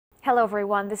Hello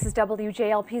everyone, this is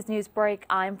WJLP's News Break.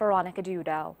 I'm Veronica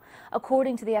Dudo.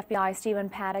 According to the FBI, Stephen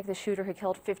Paddock, the shooter who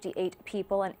killed 58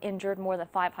 people and injured more than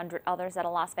 500 others at a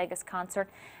Las Vegas concert,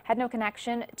 had no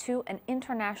connection to an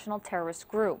international terrorist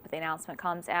group. The announcement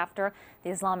comes after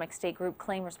the Islamic State group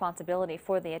claimed responsibility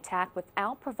for the attack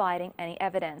without providing any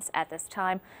evidence. At this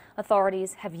time,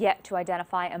 authorities have yet to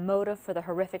identify a motive for the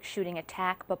horrific shooting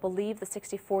attack, but believe the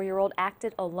 64-year-old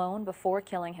acted alone before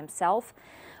killing himself.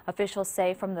 Officials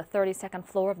say from the 32nd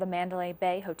floor of the Mandalay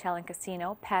Bay Hotel and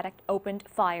Casino, Paddock opened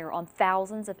fire on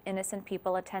thousands of innocent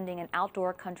people attending an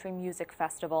outdoor country music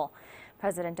festival.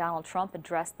 President Donald Trump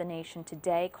addressed the nation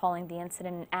today, calling the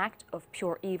incident an act of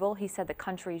pure evil. He said the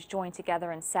countries joined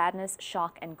together in sadness,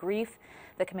 shock, and grief.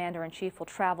 The commander-in-chief will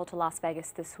travel to Las Vegas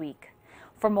this week.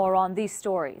 For more on these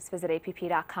stories, visit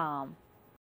app.com.